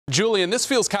Julian, this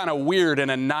feels kind of weird in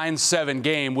a 9-7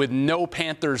 game with no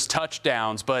Panthers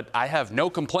touchdowns, but I have no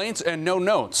complaints and no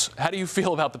notes. How do you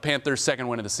feel about the Panthers' second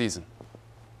win of the season?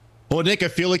 Well, Nick, I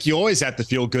feel like you always have to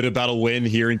feel good about a win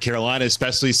here in Carolina,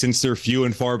 especially since they're few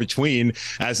and far between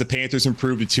as the Panthers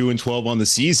improved to 2-12 on the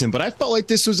season. But I felt like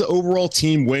this was an overall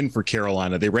team win for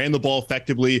Carolina. They ran the ball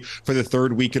effectively for the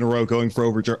third week in a row, going for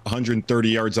over 130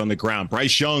 yards on the ground.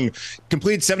 Bryce Young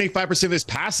completed 75% of his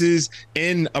passes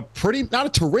in a not a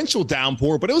torrential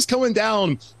downpour, but it was coming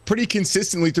down pretty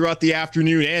consistently throughout the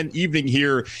afternoon and evening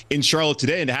here in Charlotte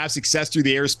today. And to have success through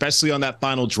the air, especially on that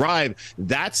final drive,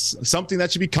 that's something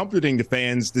that should be comforting to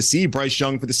fans to see Bryce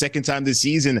Young for the second time this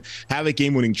season have a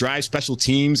game-winning drive. Special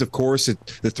teams, of course,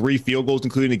 the 3 field goals,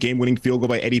 including a game-winning field goal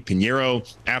by Eddie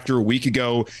Pinheiro after a week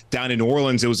ago down in New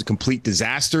Orleans. It was a complete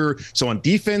disaster. So on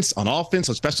defense, on offense,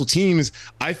 on special teams,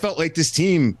 I felt like this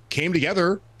team came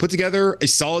together, put together a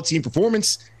solid team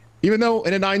performance, even though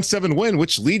in a 9-7 win,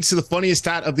 which leads to the funniest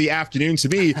stat of the afternoon to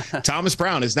me. Thomas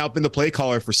Brown has now been the play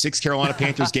caller for 6 Carolina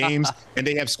Panthers games, and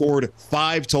they have scored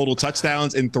 5 total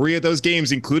touchdowns in 3 of those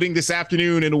games, including this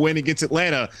afternoon in a win against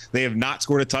Atlanta. They have not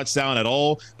scored a touchdown at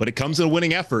all, but it comes in a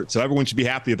winning effort, so everyone should be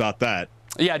happy about that.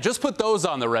 Yeah, just put those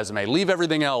on the resume. Leave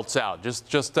everything else out.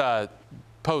 Just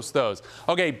post those.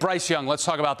 Okay, Bryce Young, let's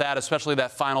talk about that, especially that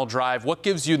final drive. What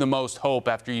gives you the most hope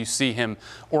after you see him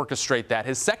orchestrate that?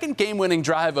 His second game-winning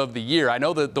drive of the year. I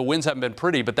know that the wins haven't been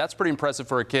pretty, but that's pretty impressive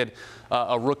for a kid,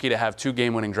 a rookie, to have 2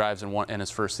 game-winning drives in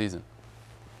his first season.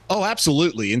 Oh,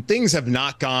 absolutely. And things have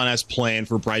not gone as planned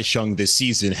for Bryce Young this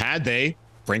season. Had they,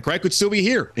 Frank Reich would still be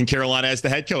here in Carolina as the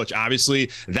head coach. Obviously,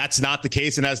 that's not the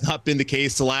case and has not been the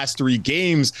case the last 3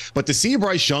 games. But to see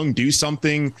Bryce Young do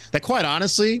something that, quite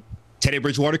honestly, Teddy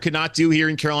Bridgewater could not do here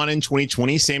in Carolina in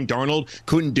 2020. Sam Darnold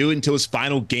couldn't do it until his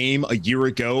final game a year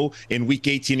ago in Week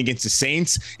 18 against the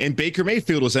Saints. And Baker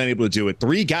Mayfield was unable to do it.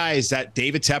 3 guys that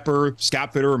David Tepper,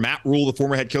 Scott Fitterer, Matt Rule, the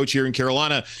former head coach here in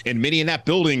Carolina, and many in that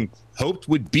building hoped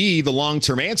would be the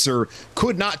long-term answer,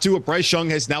 could not do what Bryce Young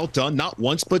has now done, not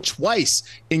once, but twice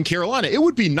in Carolina. It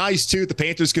would be nice, too, if the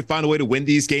Panthers could find a way to win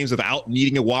these games without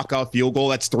needing a walk-off field goal.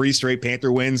 That's 3 straight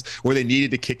Panther wins where they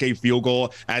needed to kick a field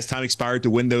goal as time expired to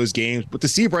win those games. But to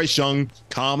see Bryce Young,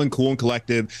 calm and cool and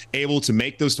collective, able to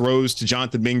make those throws to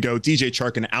Jonathan Mingo, DJ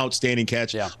Chark, an outstanding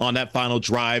catch on that final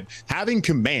drive, having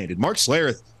command. And Mark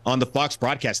Schlereth on the Fox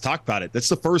broadcast talked about it. That's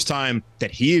the first time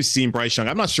that he has seen Bryce Young.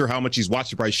 I'm not sure how much he's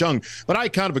watched Bryce Young, but I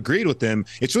kind of agreed with him.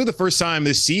 It's really the first time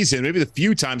this season, maybe the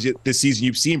few times this season,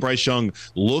 you've seen Bryce Young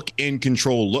look in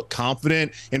control, look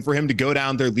confident, and for him to go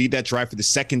down there, lead that drive for the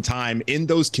second time in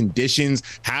those conditions,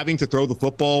 having to throw the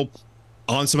football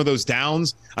on some of those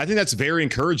downs, I think that's very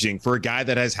encouraging for a guy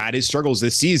that has had his struggles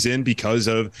this season because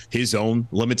of his own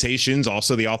limitations.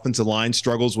 Also, the offensive line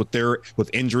struggles with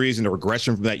injuries and the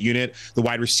regression from that unit, the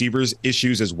wide receivers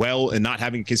issues as well, and not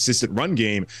having a consistent run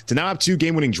game. To now have 2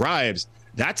 game-winning drives,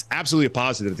 that's absolutely a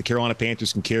positive the Carolina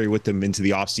Panthers can carry with them into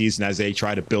the offseason as they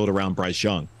try to build around Bryce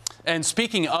Young. And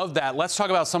speaking of that, let's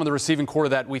talk about some of the receiving core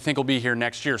that we think will be here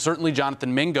next year. Certainly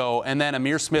Jonathan Mingo, and then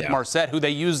Amir Smith-Marset, who they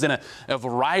used in a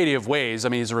variety of ways. I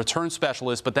mean, he's a return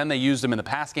specialist, but then they used him in the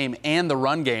pass game and the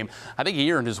run game. I think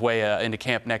he earned his way into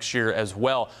camp next year as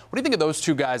well. What do you think of those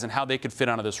 2 guys and how they could fit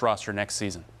onto this roster next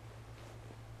season?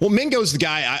 Well, Mingo's the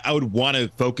guy I would want to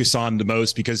focus on the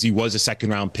most because he was a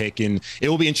second-round pick, and it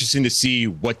will be interesting to see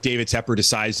what David Tepper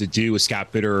decides to do with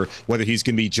Scott Fitterer, whether he's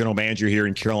going to be general manager here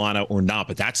in Carolina or not.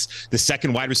 But that's the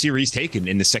second wide receiver he's taken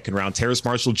in the second round. Terrace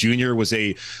Marshall Jr. was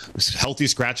a healthy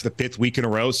scratch the 5th week in a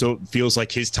row, so it feels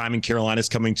like his time in Carolina is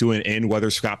coming to an end, whether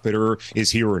Scott Fitterer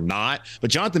is here or not. But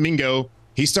Jonathan Mingo,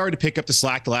 he started to pick up the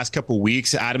slack the last couple of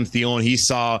weeks. Adam Thielen, he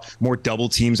saw more double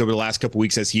teams over the last couple of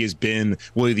weeks as he has been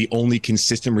really the only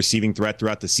consistent receiving threat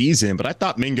throughout the season. But I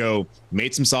thought Mingo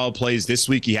made some solid plays this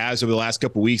week. He has over the last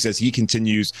couple of weeks as he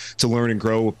continues to learn and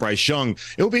grow with Bryce Young.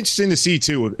 It'll be interesting to see,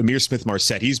 too, with Amir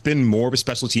Smith-Marset. He's been more of a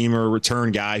special teamer,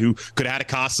 return guy who could have had a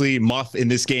costly muff in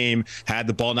this game, had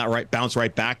the ball not bounce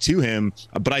right back to him.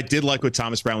 But I did like what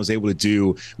Thomas Brown was able to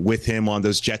do with him on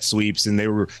those jet sweeps, and they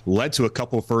were led to a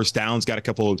couple of first downs, got a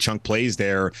couple of chunk plays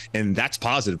there, and that's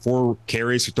positive. 4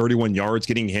 carries for 31 yards,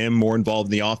 getting him more involved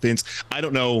in the offense. I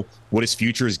don't know what his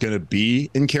future is going to be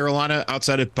in Carolina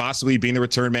outside of possibly being the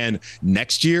return man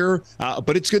next year,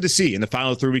 but it's good to see in the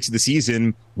final 3 weeks of the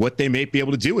season what they may be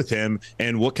able to do with him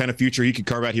and what kind of future he could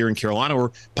carve out here in Carolina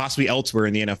or possibly elsewhere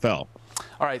in the NFL.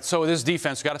 All right, so this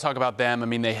defense, we've got to talk about them. I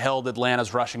mean, they held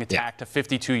Atlanta's rushing attack to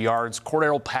 52 yards.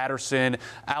 Cordero Patterson,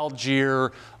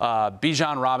 Algier,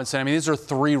 Bijan Robinson. I mean, these are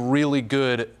 3 really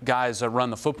good guys that run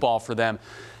the football for them.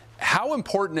 How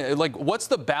important, like, what's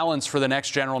the balance for the next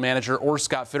general manager or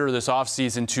Scott Fitter this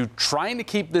offseason to trying to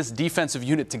keep this defensive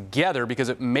unit together, because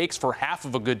it makes for half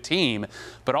of a good team,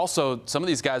 but also some of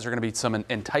these guys are going to be some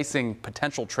enticing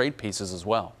potential trade pieces as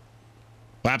well?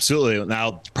 Absolutely.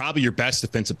 Now, probably your best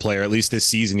defensive player, at least this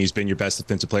season, he's been your best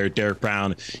defensive player, Derek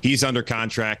Brown. He's under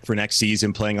contract for next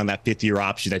season, playing on that fifth-year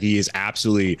option that he has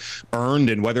absolutely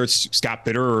earned. And whether it's Scott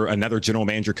Fitter or another general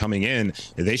manager coming in,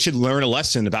 they should learn a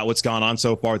lesson about what's gone on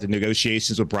so far with the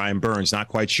negotiations with Brian Burns. Not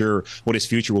quite sure what his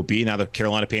future will be. Now, the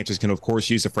Carolina Panthers can, of course,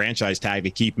 use the franchise tag to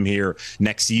keep him here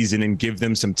next season and give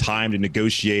them some time to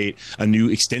negotiate a new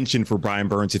extension for Brian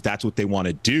Burns if that's what they want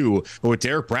to do. But with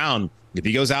Derek Brown, if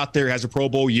he goes out there, has a Pro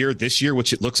Bowl year this year,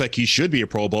 which it looks like he should be a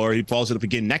Pro Bowler, he follows it up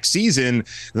again next season,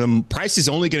 the price is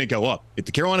only going to go up. If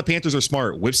the Carolina Panthers are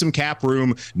smart, with some cap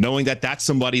room, knowing that that's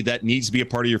somebody that needs to be a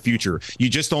part of your future, you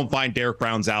just don't find Derek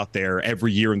Browns out there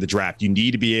every year in the draft. You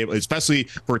need to be able, especially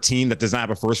for a team that does not have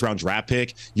a first-round draft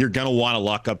pick, you're going to want to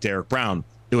lock up Derek Brown.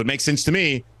 It would make sense to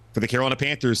me for the Carolina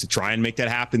Panthers to try and make that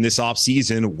happen this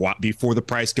offseason before the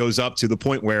price goes up to the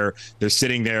point where they're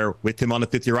sitting there with him on the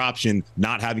fifth-year option,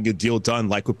 not having a deal done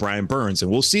like with Brian Burns.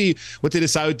 And we'll see what they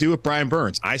decide to do with Brian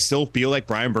Burns. I still feel like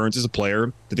Brian Burns is a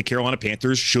player that the Carolina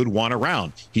Panthers should want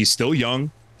around. He's still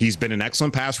young. He's been an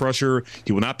excellent pass rusher.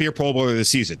 He will not be a Pro Bowler this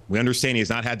season. We understand he has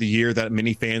not had the year that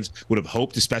many fans would have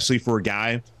hoped, especially for a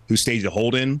guy who staged a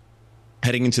hold-in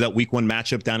heading into that week 1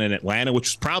 matchup down in Atlanta, which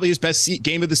was probably his best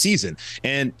game of the season.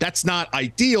 And that's not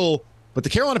ideal, but the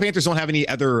Carolina Panthers don't have any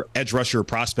other edge rusher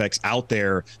prospects out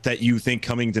there that you think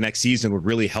coming to next season would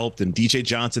really help them. DJ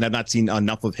Johnson, I've not seen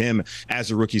enough of him as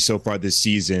a rookie so far this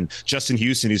season. Justin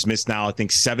Houston, who's missed now, I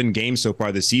think, 7 games so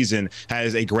far this season,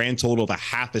 has a grand total of a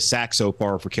half a sack so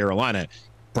far for Carolina.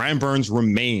 Brian Burns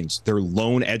remains their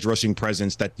lone edge rushing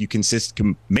presence that you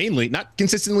mainly, not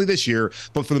consistently this year,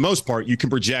 but for the most part, you can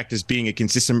project as being a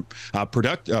consistent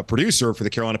producer for the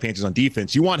Carolina Panthers on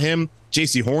defense. You want him.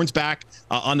 J.C. Horn's back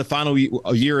on the final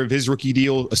year of his rookie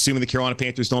deal, assuming the Carolina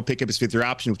Panthers don't pick up his fifth-year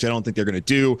option, which I don't think they're going to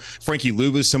do. Frankie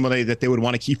Louvu is somebody that they would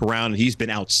want to keep around, and he's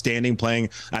been outstanding playing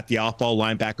at the off-ball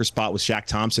linebacker spot with Shaq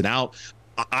Thompson out.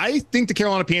 I think the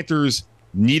Carolina Panthers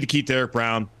need to keep Derek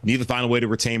Brown, need to find a way to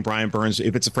retain Brian Burns.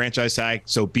 If it's a franchise tag,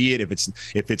 so be it. If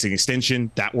it's an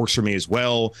extension, that works for me as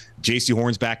well. J.C.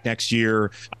 Horn's back next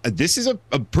year. This is a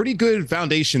pretty good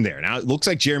foundation there. Now, it looks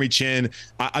like Jeremy Chin.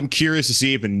 I'm curious to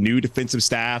see if a new defensive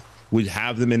staff would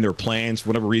have them in their plans. For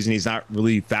whatever reason, he's not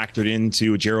really factored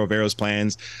into Jero Rivera's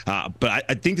plans. But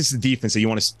I think this is the defense that you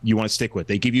want to stick with.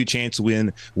 They give you a chance to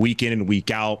win week in and week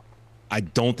out. I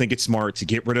don't think it's smart to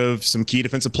get rid of some key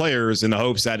defensive players in the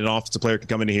hopes that an offensive player can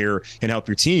come in here and help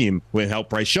your team and help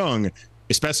Bryce Young,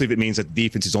 especially if it means that the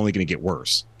defense is only going to get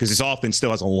worse, because this offense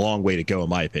still has a long way to go, in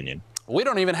my opinion. We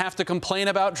don't even have to complain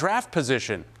about draft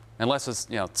position unless it's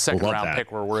second-round pick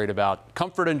we're worried about.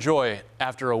 Comfort and joy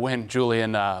after a win,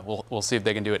 Julian. We'll see if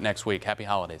they can do it next week. Happy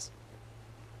holidays.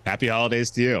 Happy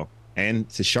holidays to you and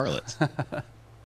to Charlotte.